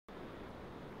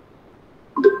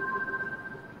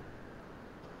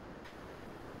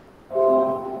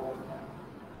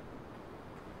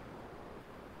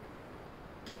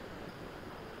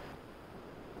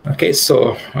Okay,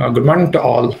 so good morning to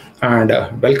all, and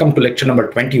welcome to lecture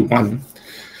number 21.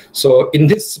 So in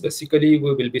this, basically,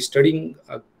 we will be studying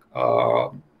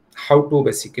how to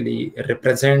basically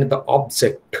represent the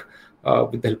object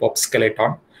with the help of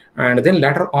skeleton, and then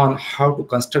later on how to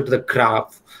construct the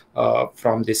graph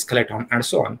from the skeleton and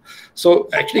so on. So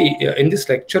actually, in this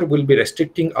lecture, we'll be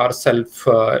restricting ourselves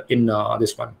in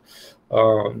this one.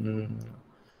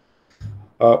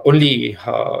 Only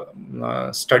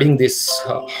studying this,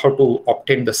 how to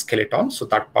obtain the skeleton. So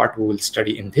that part we will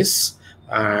study in this.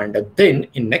 And then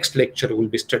in next lecture, we'll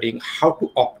be studying how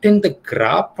to obtain the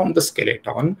graph from the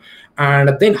skeleton,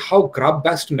 and then how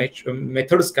graph-based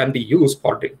methods can be used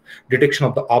for the detection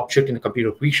of the object in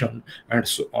computer vision and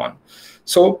so on.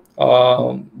 So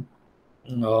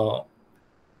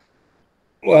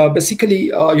basically,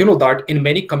 you know that in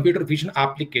many computer vision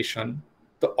application,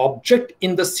 the object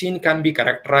in the scene can be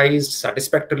characterized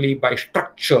satisfactorily by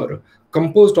structure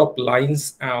composed of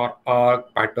lines or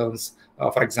arc patterns,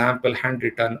 for example,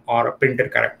 handwritten or a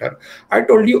printed character. I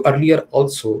told you earlier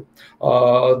also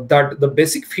that the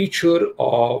basic feature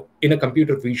of in a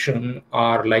computer vision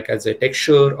are like as a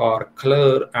texture or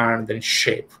color and then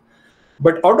shape.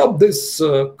 But out of this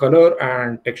color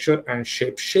and texture and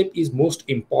shape is most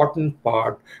important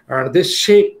part, and this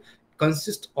shape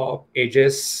consists of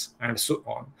edges and so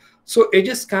on. So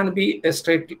edges can be a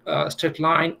straight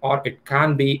line, or it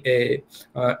can be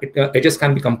edges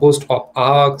can be composed of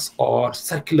arcs or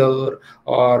circular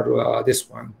or this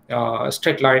one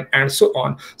straight line and so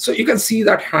on. So you can see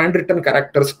that handwritten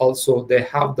characters also, they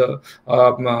have the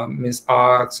means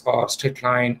arcs or straight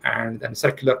line and then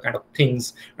circular kind of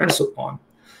things and so on.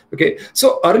 Okay,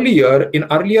 so in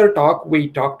earlier talk, we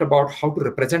talked about how to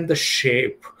represent the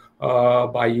shape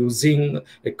by using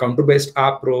a contour-based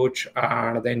approach,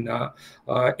 and then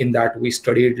in that we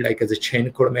studied like as a chain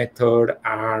code method,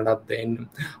 and then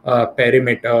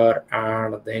perimeter,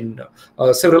 and then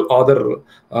several other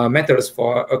methods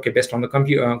for based on the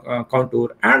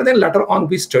contour. And then later on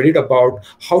we studied about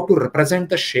how to represent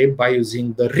the shape by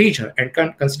using the region and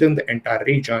considering the entire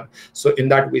region. So in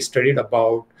that we studied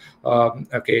about how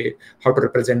to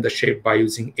represent the shape by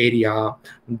using area,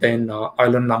 then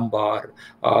island number,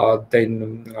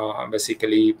 then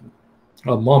basically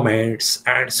moments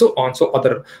and so on, so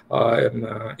other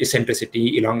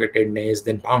eccentricity, elongatedness,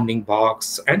 then bounding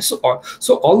box and so on.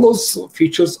 So all those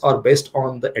features are based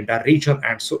on the entire region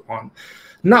and so on.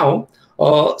 Now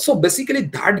so basically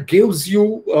that gives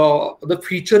you the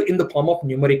feature in the form of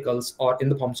numericals or in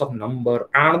the forms of number,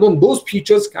 and then those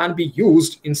features can be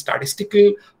used in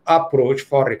statistical approach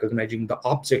for recognizing the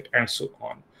object and so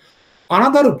on.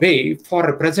 Another way for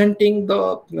representing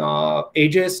the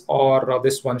edges or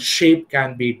this one shape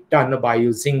can be done by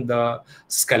using the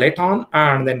skeleton,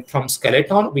 and then from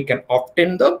skeleton we can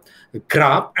obtain the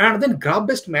graph, and then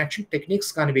graph-based matching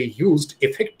techniques can be used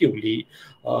effectively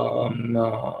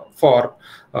for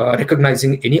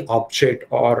recognizing any object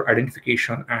or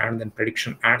identification and then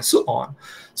prediction and so on.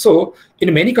 So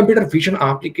in many computer vision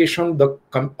applications, the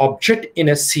object in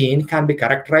a scene can be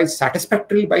characterized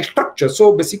satisfactorily by structure.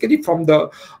 So basically from the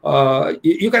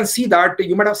you can see that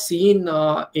you might have seen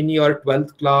in your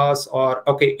 12th class or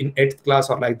in 8th class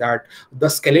or like that, the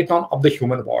skeleton of the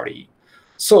human body.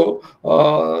 So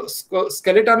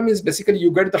skeleton means basically you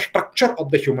get the structure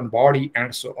of the human body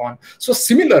and so on. So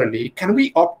similarly, can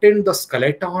we obtain the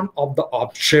skeleton of the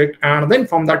object, and then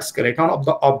from that skeleton of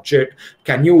the object,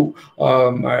 can you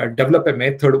develop a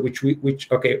method of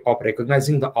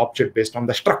recognizing the object based on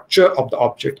the structure of the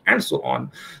object and so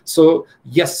on. So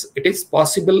yes, it is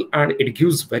possible, and it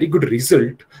gives very good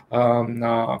result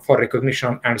for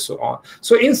recognition and so on.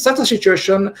 So in such a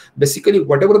situation, basically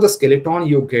whatever the skeleton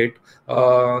you get,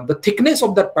 the thickness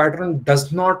of that pattern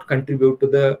does not contribute to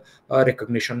the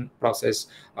recognition process.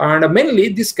 And mainly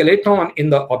the skeleton in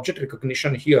the object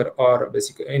recognition here, or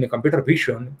basically in a computer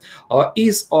vision,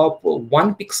 is of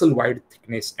 1 pixel wide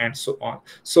thickness and so on.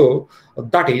 So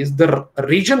that is, the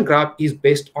region graph is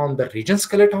based on the region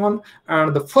skeleton,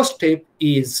 and the first step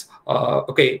is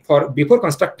before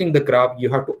constructing the graph, you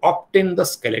have to obtain the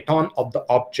skeleton of the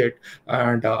object,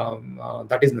 and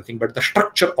that is nothing but the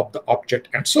structure of the object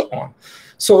and so on.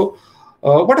 So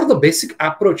what are the basic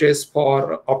approaches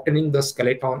for obtaining the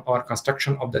skeleton or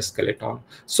construction of the skeleton?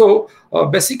 So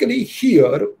basically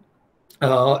here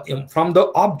from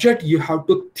the object you have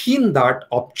to thin that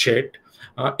object,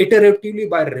 iteratively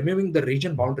by removing the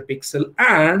region boundary pixel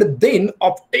and then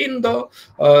obtain the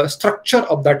structure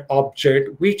of that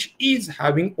object, which is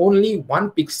having only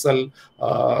one pixel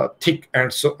thick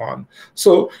and so on.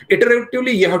 So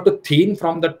iteratively, you have to thin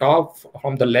from the top,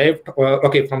 from the left,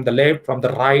 from the left, from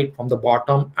the right, from the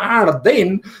bottom, and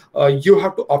then you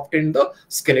have to obtain the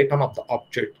skeleton of the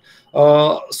object.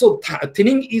 So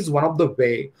thinning is one of the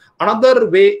way. Another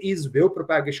way is wave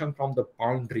propagation from the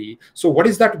boundary. So what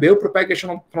is that wave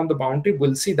propagation from the boundary?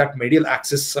 We'll see that medial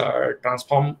axis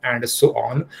transform and so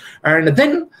on. And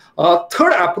then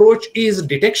third approach is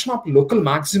detection of local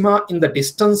maxima in the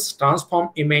distance transform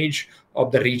image of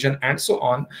the region and so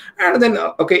on. And then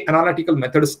analytical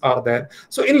methods are there.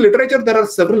 So in literature there are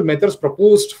several methods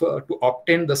proposed to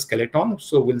obtain the skeleton.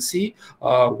 So we'll see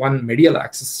one medial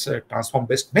axis transform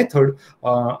based method,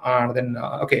 and then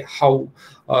how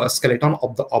skeleton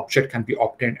of the object can be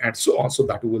obtained and so on. So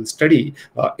that we will study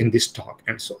in this talk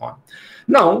and so on.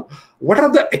 Now, what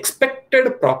are the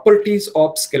expected properties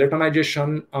of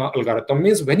skeletonization algorithm?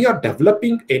 Means when you are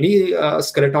developing any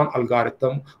skeleton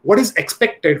algorithm, what is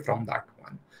expected from that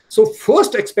one? So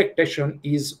first expectation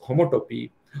is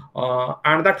homotopy.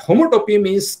 And that homotopy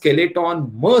means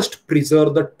skeleton must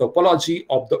preserve the topology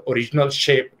of the original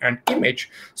shape and image.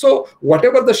 So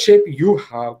whatever the shape you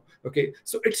have,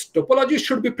 so its topology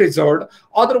should be preserved.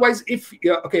 Otherwise, if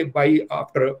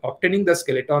after obtaining the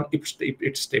skeleton, if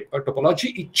its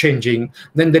topology is changing,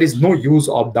 then there is no use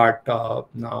of that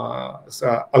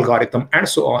algorithm and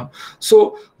so on.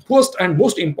 So first and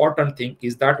most important thing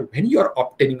is that when you are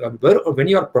obtaining when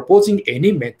you are proposing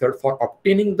any method for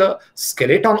obtaining the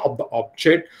skeleton of the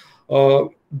object,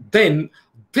 then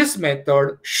this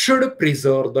method should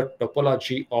preserve the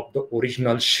topology of the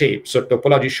original shape. So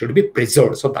topology should be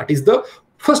preserved. So that is the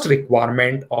first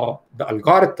requirement of the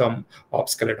algorithm of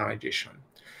skeletonization.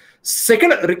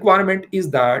 Second requirement is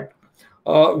that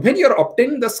when you're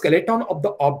obtaining the skeleton of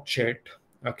the object,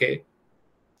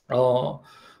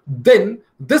 then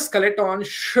this skeleton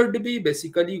should be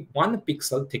basically 1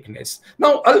 pixel thickness.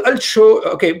 Now I'll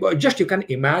show, but just you can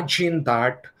imagine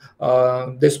that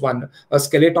this one, a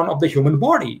skeleton of the human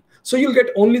body. So you'll get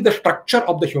only the structure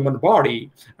of the human body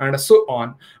and so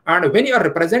on. And when you are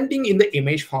representing in the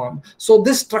image form, so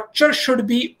this structure should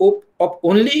be of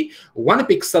only 1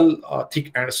 pixel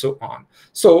thick and so on.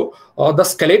 So the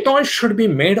skeleton should be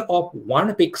made of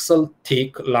 1 pixel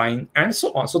thick line and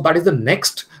so on. So that is the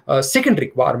next second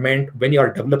requirement when you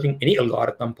are developing any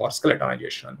algorithm for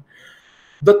skeletonization.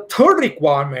 The third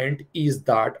requirement is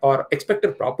that, or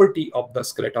expected property of the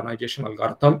skeletonization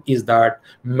algorithm is that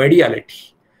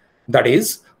mediality. That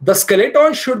is, the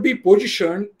skeleton should be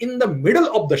positioned in the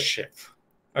middle of the shape.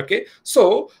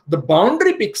 So the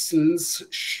boundary pixels,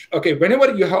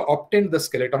 whenever you have obtained the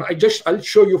skeleton, I'll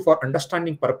show you for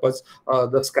understanding purpose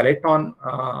the skeleton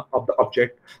of the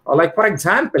object. Like for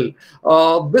example,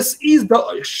 this is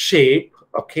the shape,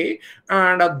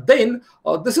 and then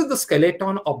this is the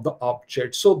skeleton of the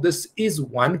object. So this is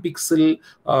 1 pixel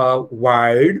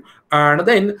wide, and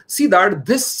then see that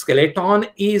this skeleton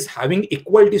is having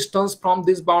equal distance from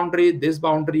this boundary,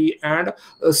 and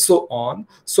so on.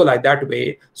 So like that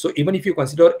way, so even if you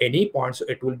consider any point, so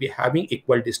it will be having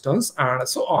equal distance and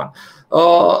so on.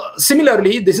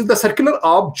 Similarly, this is the circular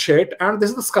object, and this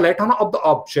is the skeleton of the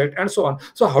object and so on.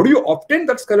 So how do you obtain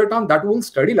that skeleton? That we'll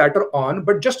study later on,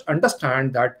 but just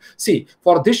understand that, see,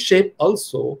 for this shape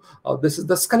also, this is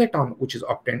the skeleton which is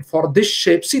obtained. For this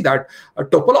shape, see that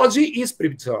topology is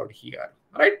preserved here,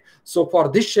 right? So for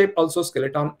this shape also,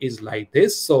 skeleton is like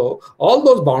this. So all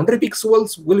those boundary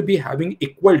pixels will be having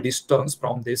equal distance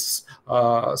from this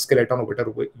skeleton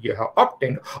whatever you have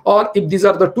obtained. Or if these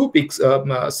are the two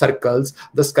circles,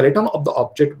 the skeleton of the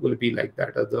object will be like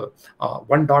that, the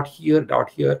one dot here,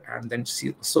 and then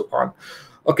so on.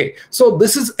 So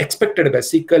this is expected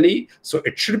basically. So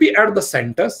it should be at the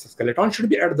center. Skeleton should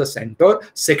be at the center.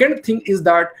 Second thing is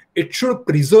that it should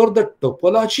preserve the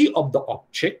topology of the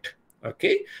object.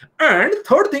 And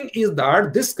third thing is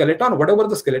that this skeleton, whatever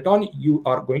the skeleton you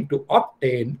are going to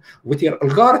obtain with your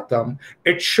algorithm,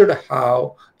 it should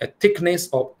have a thickness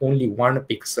of only 1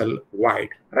 pixel wide,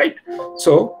 right?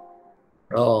 So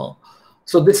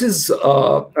this is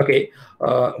 1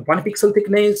 pixel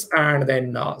thickness, and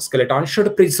then skeleton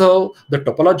should preserve the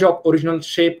topology of original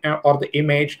shape or the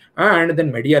image, and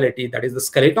then mediality, that is the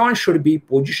skeleton should be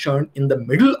positioned in the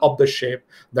middle of the shape,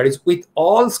 that is with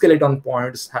all skeleton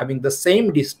points having the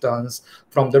same distance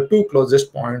from the 2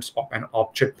 closest points of an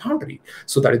object boundary.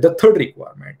 So that is the third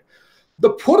requirement.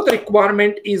 The fourth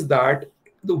requirement is that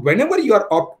whenever you are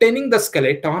obtaining the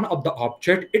skeleton of the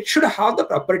object, it should have the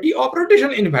property of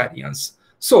rotation invariance.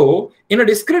 So in a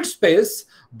discrete space,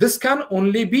 this can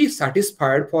only be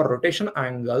satisfied for rotation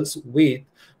angles with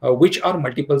which are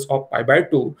multiples of pi by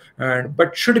 2, and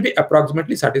but should be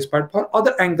approximately satisfied for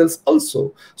other angles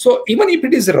also. So even if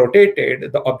it is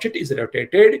rotated, the object is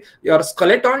rotated, your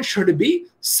skeleton should be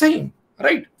same,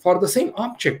 right, for the same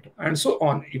object, and so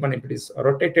on. Even if it is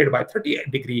rotated by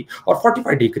 30° or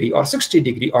 45° or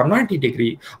 60° or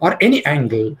 90° or any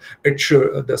angle,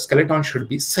 the skeleton should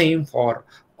be same for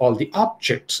all the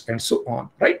objects, and so on,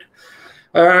 right?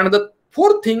 And the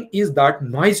fourth thing is that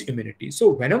noise immunity. So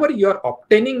whenever you are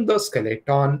obtaining the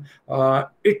skeleton,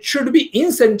 it should be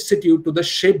insensitive to the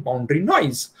shape boundary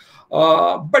noise.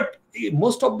 But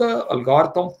most of the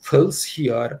algorithm fails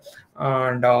here,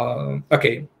 and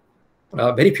okay,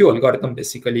 very few algorithms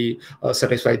basically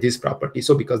satisfy this property.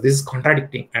 So because this is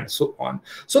contradicting, and so on.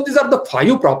 So these are the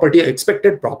 5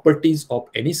 expected properties of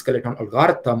any skeleton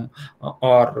algorithm,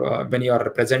 or when you are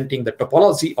representing the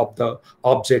topology of the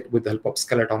object with the help of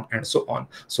skeleton, and so on.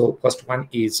 So first one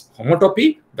is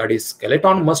homotopy, that is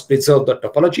skeleton must preserve the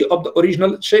topology of the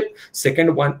original shape.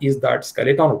 Second one is that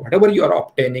skeleton, whatever you are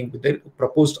obtaining with the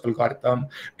proposed algorithm,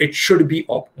 it should be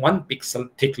of 1 pixel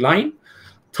thick line.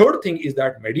 Third thing is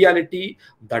that mediality,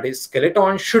 that is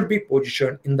skeleton should be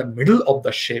positioned in the middle of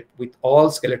the shape with all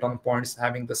skeleton points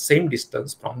having the same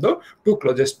distance from the 2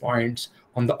 closest points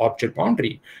on the object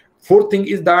boundary. Fourth thing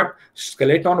is that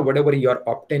skeleton, whatever you are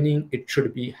obtaining, it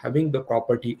should be having the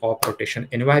property of rotation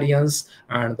invariance.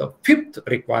 And the fifth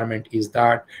requirement is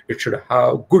that it should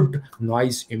have good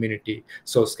noise immunity.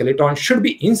 So skeleton should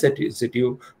be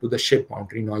insensitive to the shape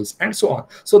boundary noise, and so on.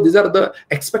 So these are the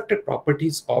expected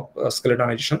properties of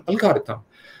skeletonization algorithm.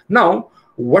 Now,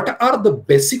 what are the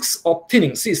basics of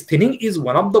thinning? See, thinning is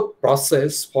one of the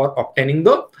process for obtaining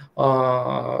the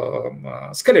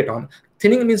skeleton.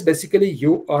 Thinning means basically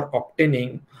you are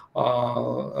obtaining 1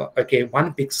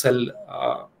 pixel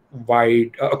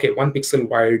wide, 1 pixel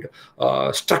wide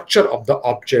structure of the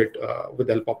object with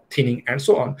the help of thinning, and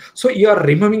so on. So you are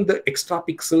removing the extra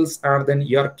pixels, and then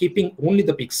you are keeping only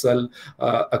the pixel,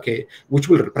 which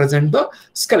will represent the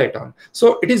skeleton.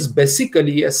 So it is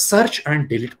basically a search and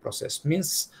delete process.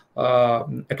 Means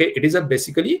it is a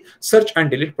basically search and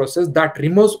delete process that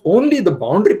removes only the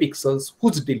boundary pixels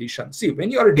whose deletion. See, when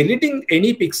you are deleting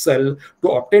any pixel to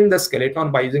obtain the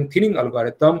skeleton by using thinning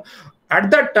algorithm,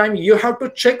 at that time you have to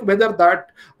check whether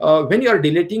that when you are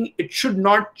deleting, it should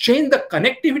not change the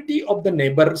connectivity of the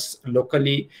neighbors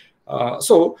locally.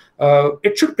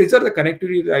 It should preserve the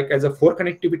connectivity like as a 4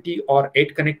 connectivity or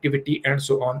 8 connectivity, and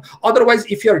so on. Otherwise,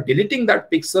 if you are deleting that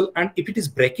pixel and if it is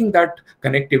breaking that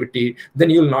connectivity, then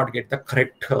you will not get the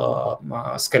correct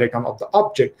skeleton of the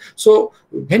object. So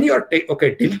when you are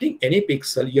deleting any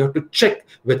pixel, you have to check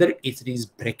whether it is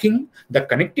breaking the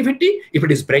connectivity. If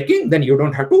it is breaking, then you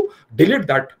don't have to delete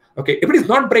that. Okay, if it is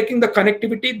not breaking the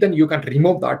connectivity, then you can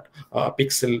remove that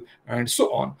pixel, and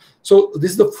so on. So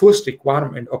this is the first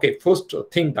requirement. Okay, first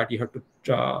thing that you have to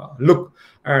look.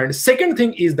 And second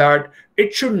thing is that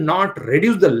it should not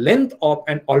reduce the length of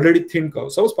an already thin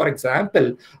curve. So for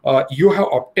example, you have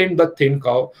obtained the thin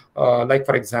curve, like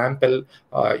for example,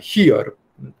 here.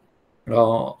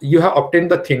 You have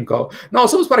obtained the thin curve. Now,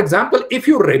 suppose for example, if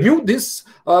you remove this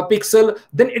pixel,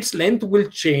 then its length will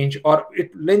change, or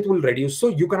its length will reduce. So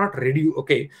you cannot reduce.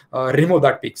 Remove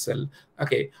that pixel.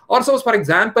 Okay. Or suppose for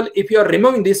example, if you are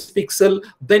removing this pixel,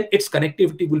 then its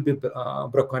connectivity will be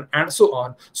broken, and so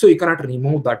on. So you cannot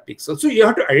remove that pixel. So you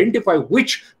have to identify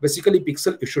which basically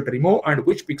pixel you should remove and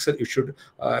which pixel you should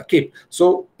keep.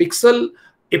 So pixel,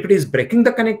 if it is breaking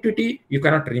the connectivity, you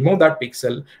cannot remove that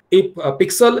pixel. If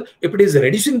it is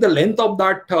reducing the length of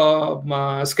that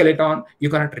skeleton, you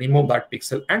cannot remove that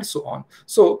pixel, and so on.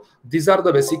 So these are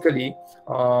the basically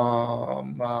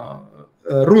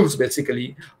rules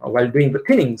basically while doing the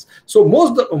thinnings. So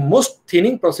most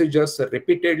thinning procedures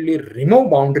repeatedly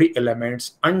remove boundary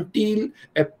elements until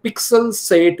a pixel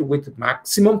set with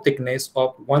maximum thickness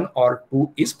of 1 or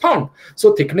 2 is found.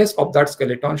 So thickness of that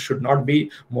skeleton should not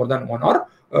be more than 1 or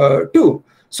 2.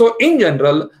 So in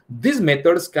general, these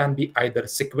methods can be either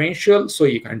sequential, so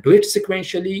you can do it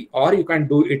sequentially, or you can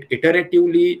do it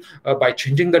iteratively by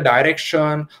changing the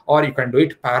direction, or you can do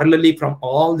it parallelly from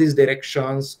all these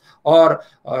directions, or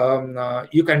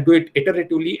you can do it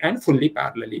iteratively and fully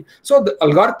parallelly. So the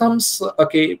algorithms,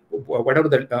 whatever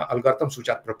the algorithms which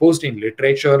are proposed in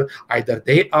literature, either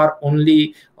they are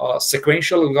only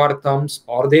sequential algorithms,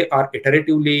 or they are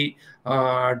iteratively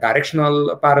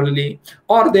directional parallelly,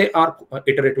 or they are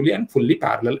iteratively and fully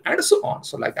parallel, and so on.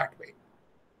 So like that way.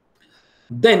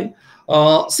 Then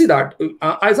see that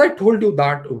as I told you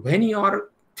that when you are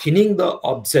thinning the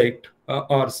object,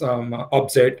 or some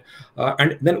object,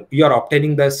 and then you are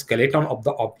obtaining the skeleton of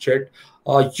the object,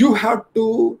 you have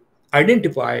to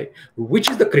identify which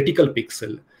is the critical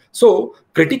pixel. So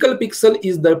critical pixel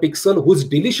is the pixel whose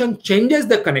deletion changes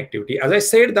the connectivity. As I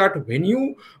said that when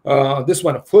you, this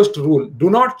one first rule, do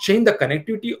not change the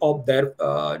connectivity of their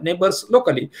neighbors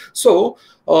locally. So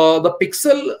the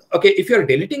pixel, okay, if you are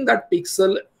deleting that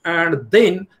pixel, and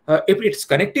then if its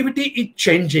connectivity is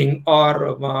changing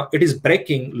or it is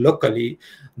breaking locally,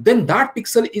 then that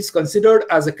pixel is considered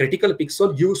as a critical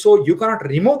pixel. So you cannot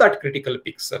remove that critical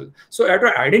pixel. So you have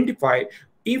to identify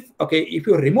if, okay, if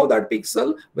you remove that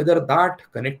pixel, whether that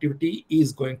connectivity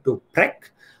is going to break,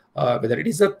 whether it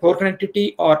is a poor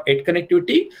connectivity or 8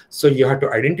 connectivity. So you have to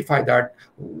identify that,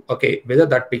 okay, whether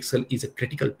that pixel is a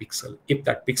critical pixel. If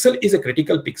that pixel is a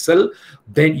critical pixel,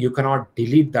 then you cannot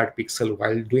delete that pixel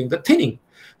while doing the thinning.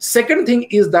 Second thing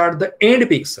is that the end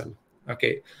pixel,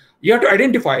 okay, you have to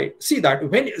identify, see that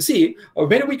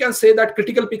when we can say that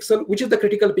critical pixel, which is the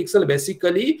critical pixel,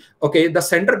 basically, okay, the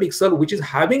center pixel, which is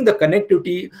having the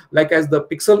connectivity, like as the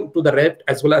pixel to the left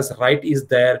as well as right is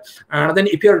there, and then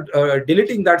if you're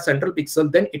deleting that central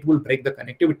pixel, then it will break the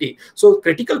connectivity. So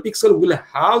critical pixel will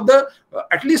have the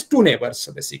at least 2 neighbors,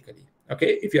 basically.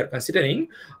 Okay, if you are considering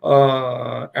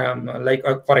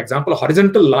for example,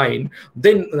 horizontal line,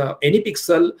 then any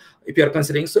pixel, if you are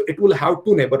considering, so it will have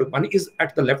 2 neighbors. One is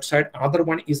at the left side, another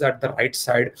one is at the right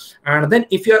side. And then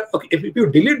if you are, okay, if you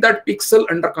delete that pixel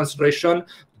under consideration,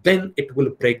 then it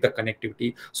will break the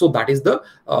connectivity. So that is the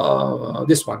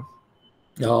this one,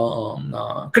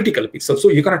 critical pixel. So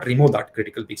you cannot remove that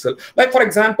critical pixel. Like for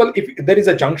example, if there is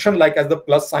a junction, like as the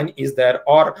plus sign is there,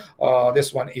 or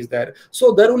this one is there,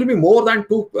 so there will be more than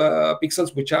 2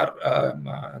 pixels which are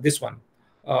this one,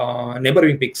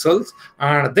 neighboring pixels,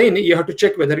 and then you have to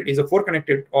check whether it is a 4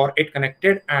 connected or 8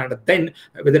 connected, and then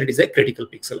whether it is a critical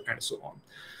pixel, and so on.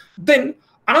 Then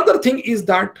another thing is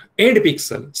that end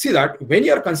pixel. See that when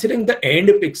you are considering the end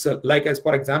pixel, like as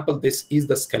for example, this is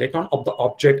the skeleton of the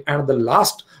object, and the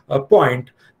last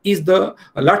point is the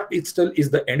last pixel is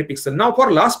the end pixel. Now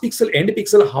for last pixel, end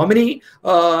pixel, how many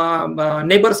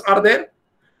neighbors are there?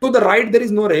 To the right there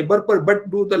is no neighbor, but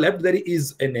to the left there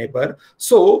is a neighbor.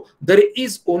 So there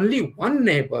is only one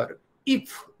neighbor.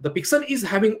 If the pixel is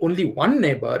having only one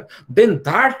neighbor, then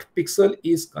that pixel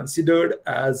is considered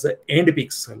as an end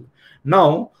pixel.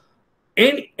 Now,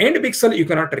 end pixel, you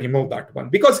cannot remove that one,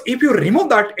 because if you remove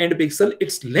that end pixel,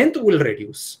 its length will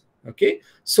reduce. Okay,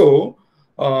 so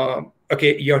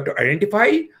okay, you have to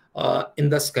identify in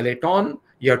the skeleton,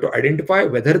 you have to identify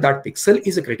whether that pixel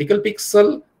is a critical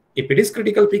pixel. If it is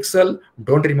critical pixel,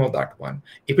 don't remove that one.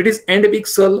 If it is end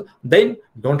pixel, then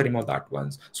don't remove that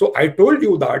one. So I told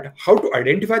you that how to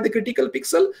identify the critical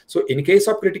pixel. So in case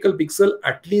of critical pixel,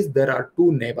 at least there are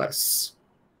 2 neighbors.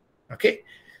 Okay.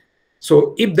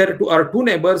 So if there are 2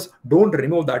 neighbors, don't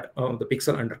remove that the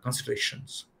pixel under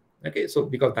considerations. Okay, so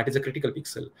because that is a critical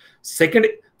pixel. Second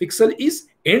pixel is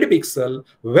end pixel,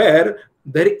 where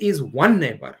there is 1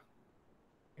 neighbor.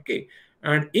 Okay,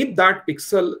 and if that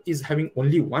pixel is having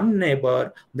only 1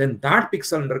 neighbor, then that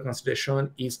pixel under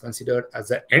consideration is considered as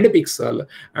an end pixel,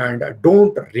 and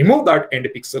don't remove that end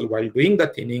pixel while doing the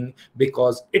thinning,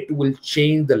 because it will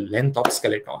change the length of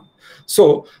skeleton.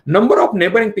 So number of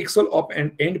neighboring pixel of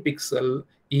an end pixel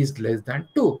is less than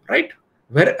 2, right?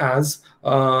 Whereas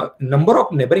number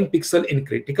of neighboring pixel in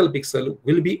critical pixel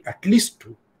will be at least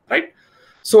 2, right?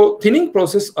 So thinning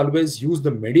process always use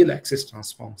the medial axis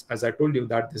transforms. As I told you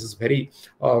that this is very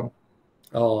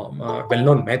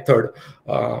well-known method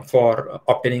for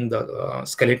obtaining the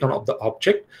skeleton of the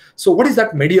object. So what is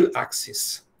that medial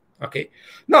axis? Okay,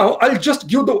 now I'll just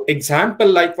give the example.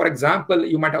 Like for example,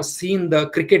 you might have seen the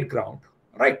cricket ground,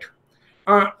 right?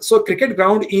 So cricket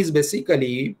ground is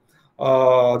basically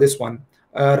this one,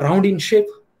 round in shape,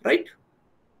 right?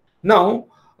 Now,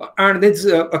 and this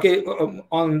okay,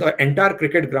 on the entire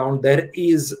cricket ground there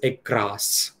is a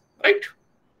grass, right?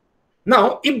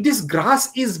 Now if this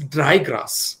grass is dry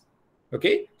grass,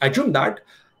 okay, assume that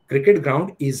cricket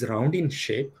ground is round in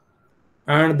shape,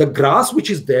 and the grass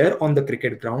which is there on the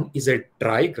cricket ground is a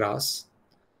dry grass.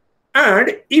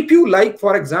 And if you like,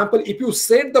 for example, if you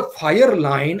set the fire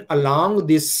line along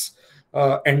this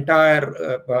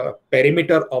entire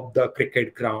perimeter of the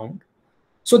cricket ground,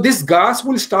 so this gas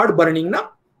will start burning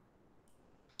now.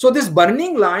 So this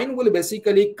burning line will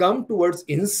basically come towards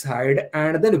inside,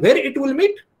 and then where it will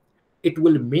meet? It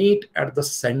will meet at the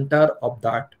center of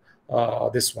that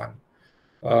this one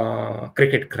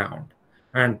cricket ground,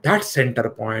 and that center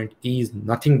point is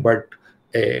nothing but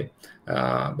a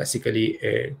basically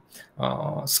a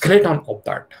skeleton of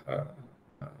that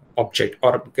object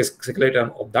or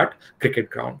skeleton of that cricket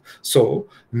ground. So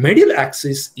medial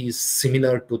axis is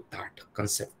similar to that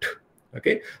concept.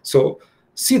 Okay, so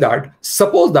see that,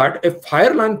 suppose that a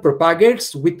fire line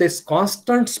propagates with a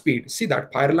constant speed. See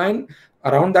that fire line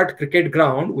around that cricket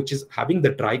ground, which is having the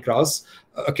dry grass,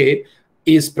 okay,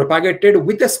 is propagated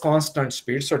with a constant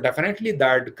speed. So definitely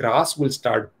that grass will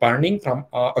start burning from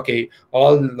okay,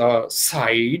 all the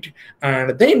side,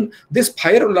 and then this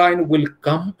fire line will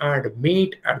come and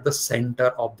meet at the center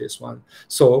of this one.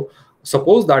 So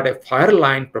suppose that a fire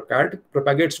line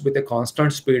propagates with a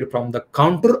constant speed from the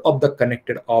counter of the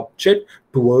connected object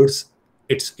towards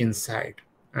its inside.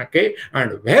 Okay,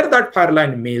 and where that fire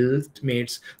line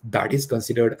meets, that is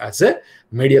considered as a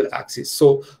medial axis.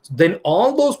 So then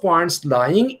all those points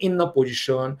lying in a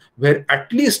position where at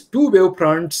least two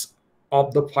wavefronts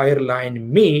of the fire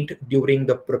line meet during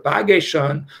the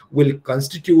propagation will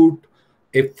constitute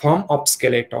a form of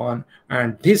skeleton,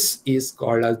 and this is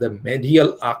called as the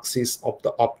medial axis of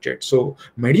the object. So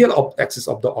medial axis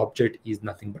of the object is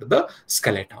nothing but the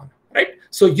skeleton, right?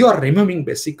 So you are removing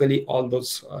basically all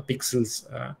those pixels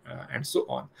and so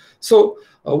on. So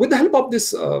with the help of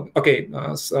this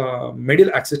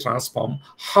medial axis transform,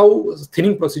 how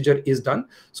thinning procedure is done.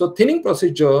 So thinning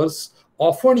procedures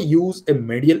often use a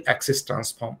medial axis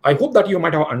transform. I hope that you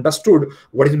might have understood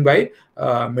what is meant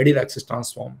by medial axis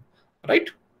transform, right?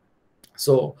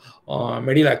 So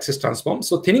medial axis transform.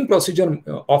 So thinning procedure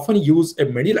often use a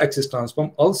medial axis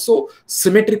transform, also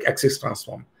symmetric axis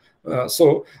transform.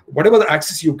 So whatever the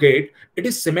axis you get, it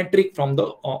is symmetric from the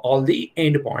all the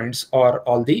end points or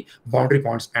all the boundary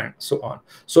points and so on.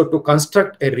 So to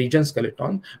construct a region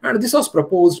skeleton, and this was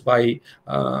proposed by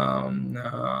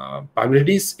Pavlidis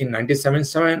in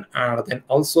 1977, and then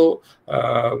also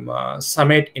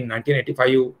Summit in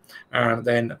 1985, and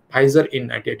then Pfizer in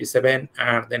 1987,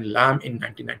 and then Lamb in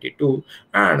 1992,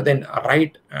 and then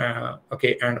Wright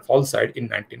and Fallside in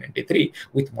 1993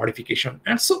 with modification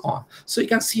and so on. So you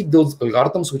can see those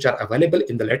algorithms which are available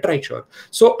in the literature.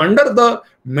 So under the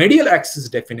medial axis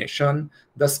definition,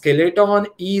 the skeleton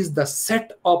is the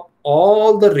set of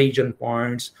all the region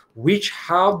points which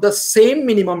have the same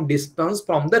minimum distance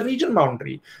from the region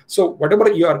boundary. So whatever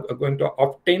you are going to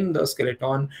obtain the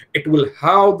skeleton, it will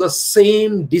have the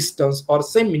same distance or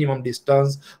same minimum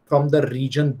distance from the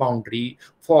region boundary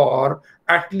for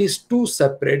at least two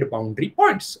separate boundary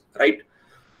points, right?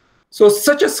 So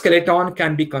such a skeleton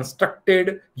can be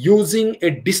constructed using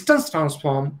a distance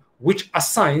transform which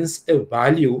assigns a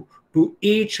value to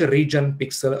each region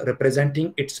pixel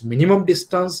representing its minimum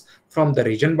distance from the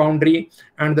region boundary,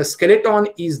 and the skeleton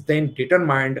is then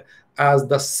determined as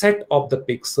the set of the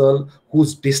pixel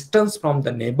whose distance from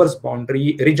the neighbor's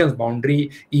boundary, region's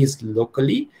boundary, is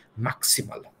locally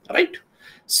maximal, right?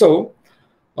 So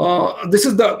this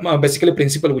is the basically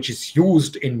principle which is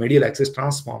used in medial axis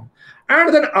transform.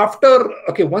 And then after,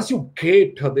 okay, once you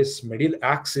get this medial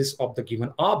axis of the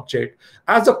given object,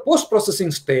 as a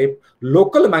post-processing step,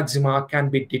 local maxima can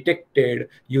be detected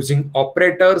using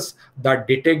operators that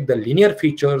detect the linear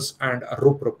features and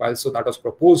roof profiles. So that was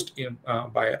proposed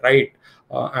by Wright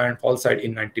and Fallside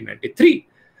in 1993.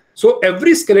 So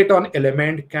every skeleton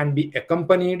element can be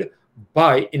accompanied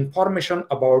by information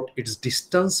about its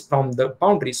distance from the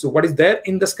boundary. So what is there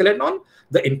in the skeleton?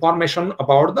 The information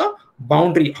about the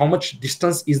boundary, how much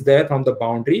distance is there from the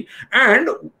boundary. And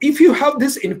if you have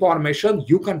this information,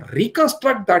 you can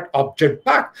reconstruct that object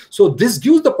back. So this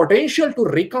gives the potential to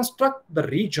reconstruct the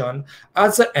region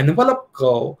as an envelope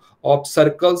curve of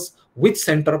circles with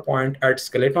center point at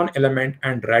skeleton element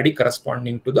and radii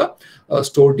corresponding to the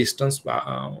stored distance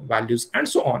values and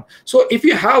so on. So if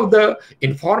you have the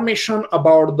information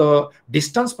about the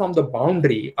distance from the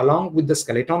boundary along with the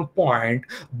skeleton point,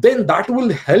 then that will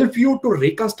help you to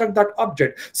reconstruct that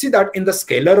object. See that in the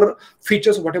scalar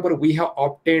features, whatever we have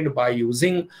obtained by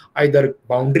using either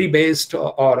boundary based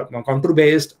or contour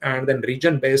based and then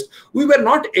region based, we were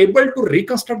not able to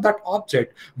reconstruct that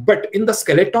object. But in the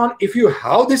skeleton, if you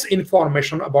have this information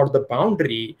about the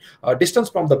boundary, distance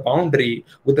from the boundary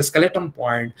with the skeleton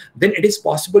point, then it is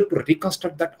possible to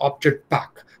reconstruct that object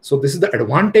back. So this is the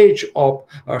advantage of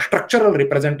structural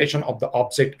representation of the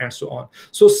object and so on.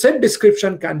 So set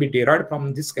description can be derived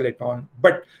from this skeleton,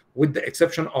 but with the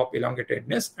exception of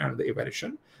elongatedness, and the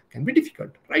evaluation can be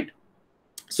difficult, right?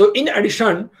 So in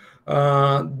addition,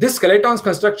 this skeleton's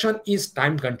construction is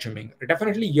time consuming.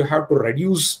 Definitely you have to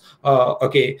reduce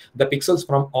the pixels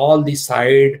from all the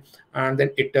side and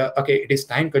then it is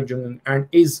time consuming and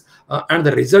and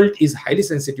the result is highly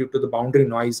sensitive to the boundary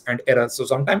noise and error. So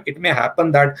sometimes it may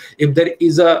happen that if there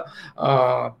is a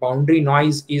boundary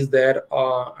noise is there,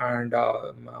 and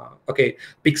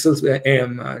pixels,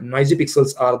 noisy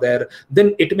pixels are there,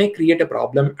 then it may create a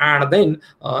problem, and then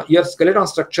your skeleton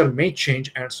structure may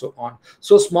change and so on.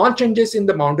 So small changes in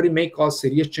the boundary may cause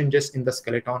serious changes in the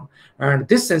skeleton, and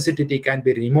this sensitivity can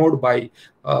be removed by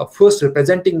first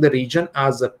representing the region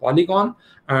as a polygon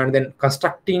and then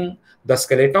constructing the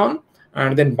skeleton,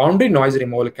 and then boundary noise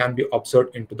removal can be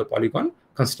observed into the polygon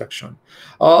construction.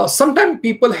 Sometimes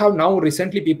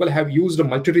recently people have used a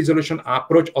multi-resolution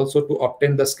approach also to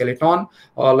obtain the skeleton,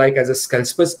 like as a scale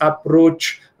space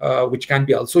approach, which can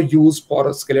be also used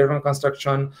for skeleton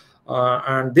construction.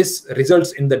 And this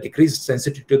results in the decreased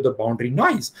sensitivity to the boundary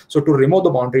noise. So to remove the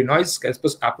boundary noise, scale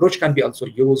space approach can be also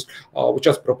used, which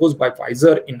was proposed by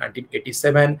Pfizer in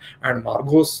 1987 and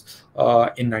Margos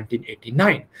in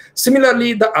 1989.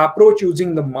 Similarly, the approach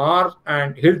using the Mar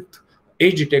and Hilt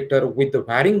edge detector with the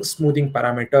varying smoothing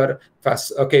parameter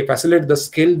facilitate the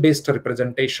scale-based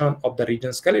representation of the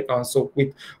region skeleton. So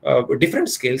with different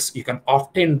scales, you can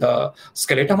obtain the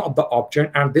skeleton of the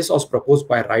object, and this was proposed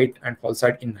by Wright and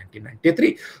Falside in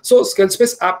 1993. So scale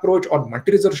space approach or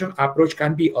multi-resolution approach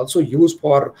can be also used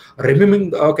for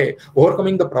overcoming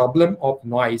the problem of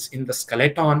noise in the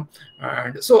skeleton.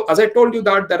 And so as I told you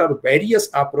that there are various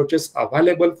approaches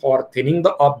available for thinning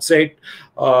the object.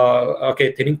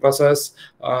 Thinning process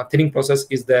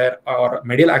is there, or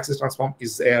medial axis transform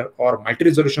is there, or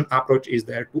multi-resolution approach is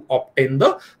there to obtain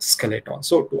the skeleton.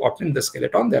 So to obtain the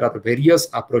skeleton, there are various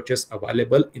approaches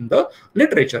available in the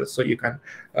literature. So you can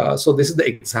so this is the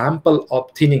example of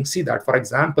thinning. See that, for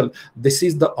example, this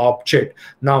is the object.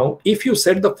 Now if you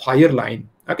set the fire line,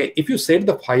 if you set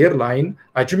the fire line,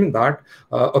 assuming that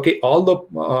all the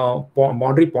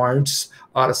boundary points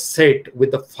are set with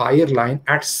the fire line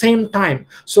at same time,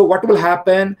 so what will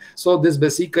happen? So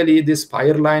this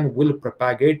fire line will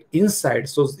propagate inside.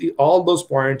 So all those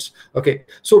points,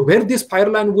 so where this fire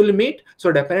line will meet,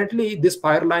 so definitely this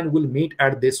fire line will meet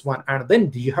at this one, and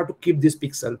then you have to keep this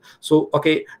pixel. So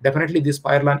definitely this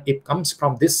fire line, it comes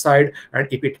from this side, and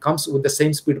if it comes with the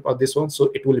same speed for this one,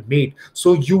 so it will meet.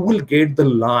 So you will get the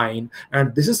line,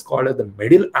 and this is called the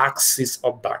medial axis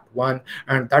of that one,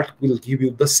 and that will give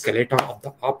you the skeleton of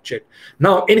the object.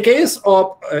 Now in case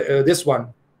of this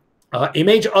one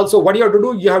image also, what you have to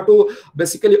do, you have to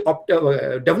basically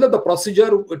develop the procedure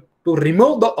to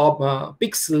remove the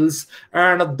pixels,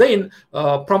 and then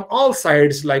from all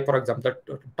sides, like for example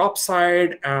the top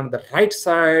side and the right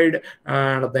side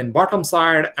and then bottom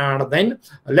side and then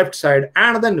left side,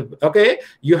 and then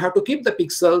you have to keep the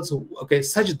pixels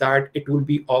such that it will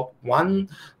be of 1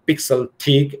 pixel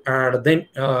thick, and then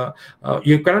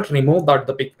you cannot remove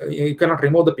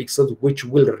the pixels which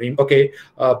will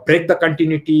break the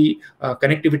continuity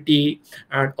connectivity,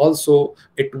 and also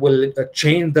it will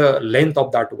change the length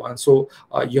of that one. So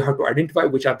you have to identify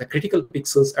which are the critical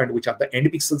pixels and which are the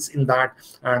end pixels in that,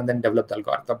 and then develop the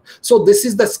algorithm. So this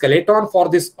is the skeleton for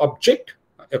this object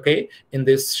in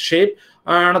this shape.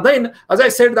 And then as I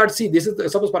said that, see, this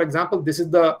is suppose for example this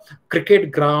is the cricket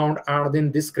ground, and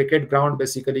then this cricket ground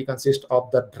basically consists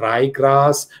of the dry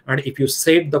grass, and if you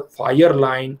set the fire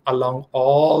line along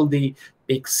all the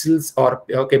pixels or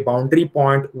boundary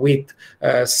point with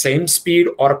same speed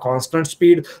or constant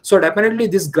speed, so definitely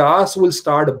this grass will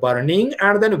start burning,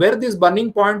 and then where this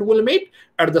burning point will meet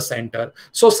at the center.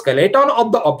 So skeleton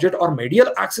of the object or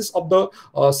medial axis of the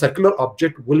circular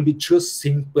object will be just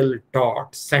simple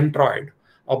dot, centroid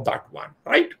of that one,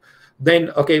 right?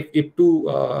 Then if two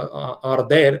are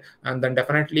there, and then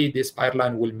definitely this fire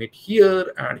line will meet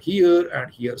here and here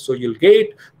and here, so you'll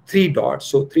get 3 dots.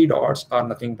 So 3 dots are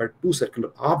nothing but 2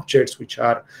 circular objects which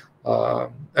are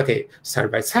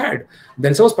side by side.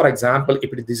 Then suppose for example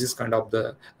if this is kind of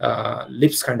the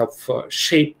ellipse kind of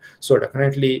shape, so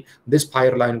definitely this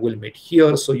fire line will meet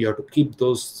here, so you have to keep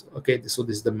those. So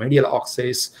this is the medial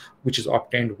axis which is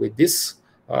obtained with this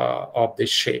of this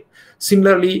shape.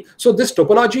 Similarly, so this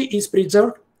topology is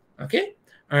preserved,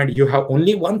 and you have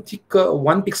only 1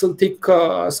 pixel thick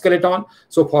skeleton.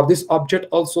 So for this object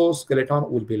also,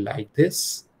 skeleton will be like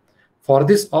this. For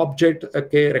this object,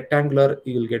 rectangular,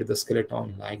 you will get the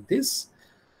skeleton like this.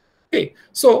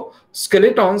 So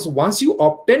skeletons, once you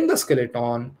obtain the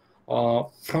skeleton,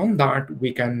 from that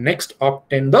we can next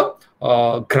obtain the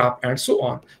graph and so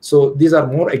on. So these are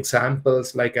more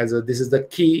examples, like this is the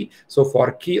key. So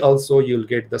for key also you'll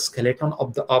get the skeleton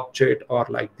of the object, or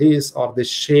like this, or this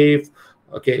shape,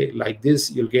 like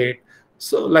this you'll get.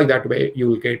 So like that way, you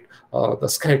will get the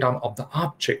skeleton of the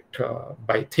object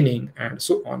by thinning and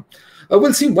so on.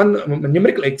 We'll see one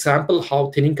numerical example how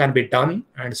thinning can be done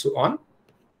and so on.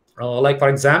 Like for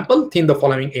example, thin the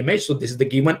following image. So this is the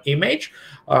given image,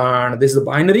 and this is the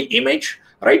binary image,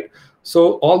 right?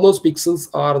 So all those pixels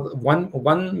are one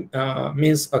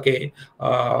means okay,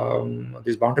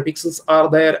 these boundary pixels are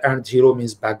there, and 0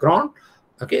 means background.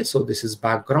 Okay, so this is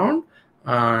background,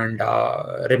 and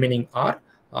remaining are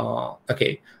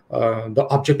okay. The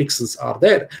object pixels are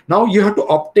there. Now you have to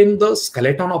obtain the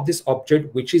skeleton of this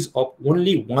object, which is of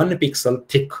only 1 pixel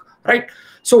thick, right?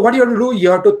 So what you have to do, you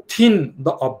have to thin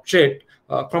the object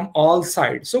from all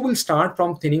sides. So we'll start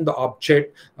from thinning the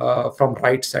object from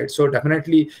right side. So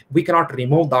definitely we cannot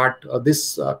remove that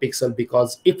this pixel,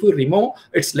 because if we remove,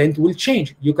 its length will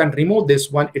change. You can remove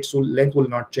this one, its length will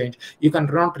not change. You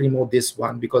cannot remove this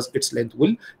one because its length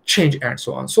will change and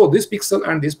so on. So this pixel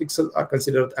and this pixel are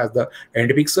considered as the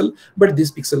end pixel, but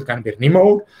this pixel can be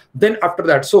removed. Then after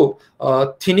that, so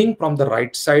thinning from the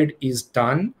right side is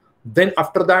done. Then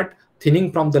after that,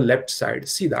 thinning from the left side.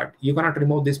 See that you cannot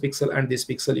remove this pixel and this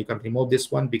pixel. You can remove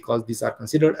this one because these are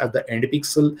considered as the end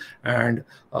pixel, and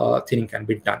thinning can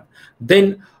be done.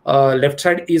 Then left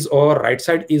side is or right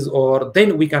side is or.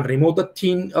 Then we can remove the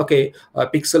thin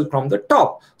pixel from the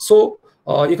top. So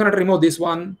you cannot remove this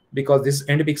one because this is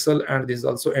end pixel and this is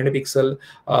also end pixel.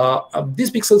 These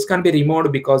pixels can be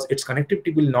removed because its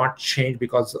connectivity will not change,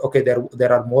 because okay,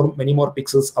 there are many more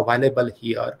pixels available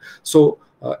here. So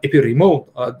if you remove,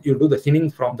 you do the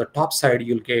thinning from the top side,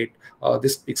 you'll get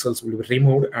these pixels will be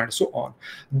removed and so on.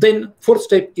 Then fourth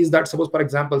step is that, suppose for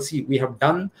example, see, we have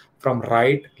done from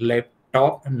right, left,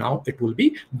 top, and now it will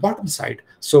be bottom side.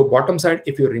 So bottom side,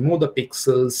 if you remove the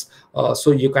pixels,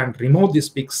 so you can remove this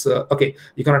pixel. Okay,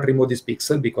 you cannot remove this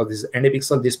pixel because this is end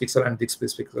pixel, this pixel, and this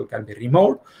pixel can be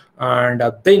removed. And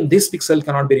then this pixel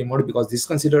cannot be removed because this is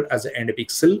considered as an end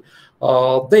pixel.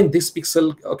 Then this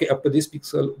pixel, okay, up to this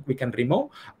pixel we can remove.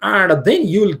 And then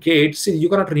you will get, see, you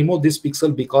cannot remove this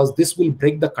pixel because this will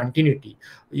break the continuity.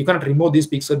 You cannot remove this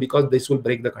pixel because this will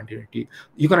break the continuity.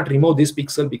 You cannot remove this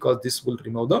pixel because this will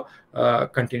remove the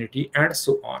continuity, and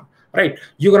so on, right?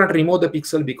 You cannot remove the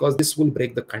pixel because this will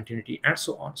break the continuity, and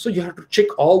so on. So you have to check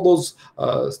all those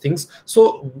things.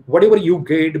 So whatever you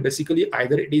get, basically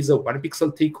either it is a 1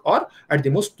 pixel thick or at the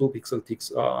most 2 pixel thick,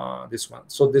 this one.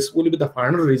 So this will be the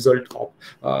final result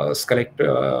of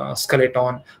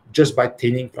skeleton, just by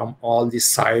thinning from all the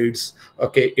sides,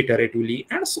 okay, iteratively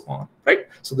and so on, right?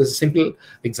 So this is a simple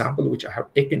example which I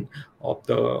have taken of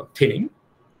the thinning.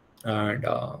 And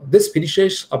this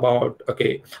finishes about,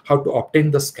 okay, how to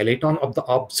obtain the skeleton of the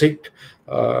object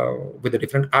with the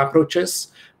different approaches.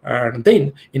 And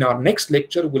then in our next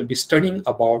lecture, we'll be studying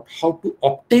about how to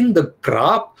obtain the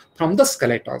graph from the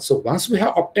skeleton. So once we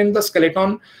have obtained the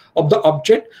skeleton of the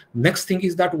object, next thing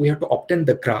is that we have to obtain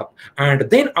the graph. And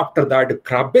then after that, the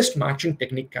graph-based matching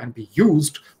technique can be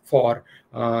used for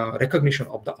recognition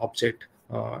of the object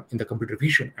in the computer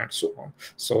vision and so on.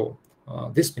 So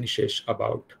this finishes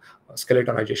about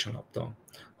skeletonization of the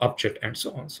object and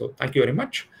so on. So thank you very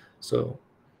much. So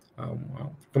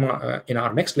in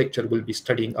our next lecture, we'll be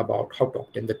studying about how to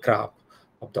obtain the graph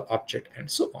of the object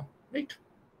and so on, right?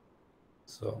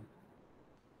 So